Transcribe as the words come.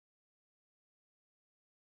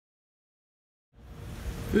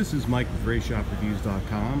This is Mike with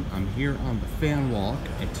RaceShopReviews.com. I'm here on the fan walk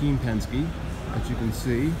at Team Penske. As you can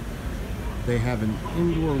see, they have an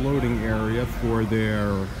indoor loading area for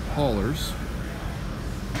their haulers.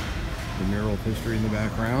 The mural of history in the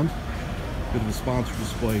background. Bit of a sponsor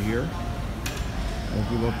display here. As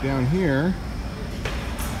we look down here,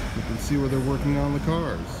 you can see where they're working on the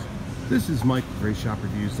cars. This is Mike with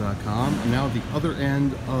RaceShopReviews.com. I'm now at the other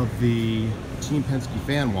end of the Team Penske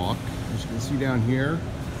fan walk. As you can see down here,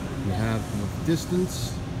 we have in the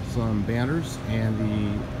distance some banners and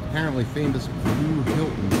the apparently famous blue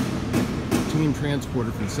Hilton team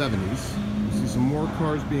transporter from the 70s. You see some more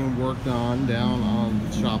cars being worked on down on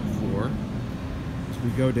the shop floor. As we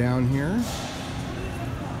go down here,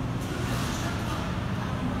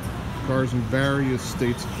 cars in various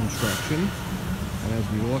states of construction. And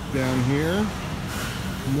as we look down here,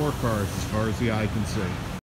 more cars as far as the eye can see.